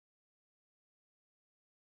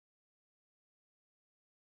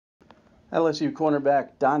LSU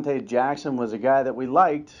cornerback Donte Jackson was a guy that we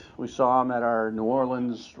liked. We saw him at our New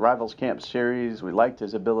Orleans Rivals Camp series. We liked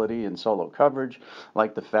his ability in solo coverage,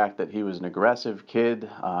 liked the fact that he was an aggressive kid,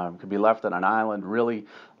 could be left on an island, really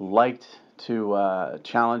liked to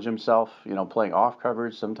challenge himself, playing off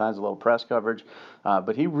coverage, sometimes a little press coverage.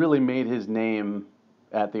 But he really made his name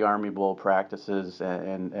at the Army Bowl practices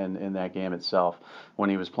and in that game itself when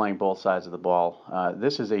he was playing both sides of the ball.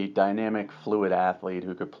 This is a dynamic, fluid athlete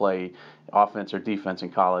who could play offense or defense in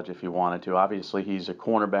college if he wanted to. Obviously, he's a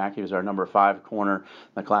cornerback. He was our number 5 corner in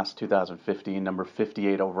the class of 2015, number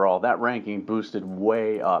 58 overall. That ranking boosted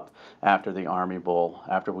way up after the Army Bowl,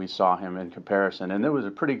 after we saw him in comparison. And there was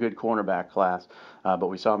a pretty good cornerback class, but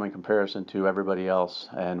we saw him in comparison to everybody else,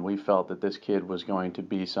 and we felt that this kid was going to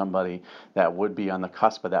be somebody that would be on the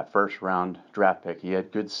cusp of that first round draft pick. He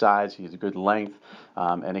had good size, he had good length,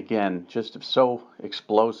 and again, just so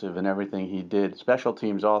explosive in everything he did. Special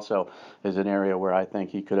teams also is an area where I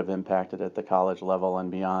think he could have impacted at the college level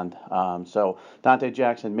and beyond. So Donte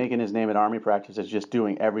Jackson making his name at Army practice is just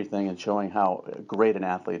doing everything and showing how great an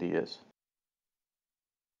athlete he is.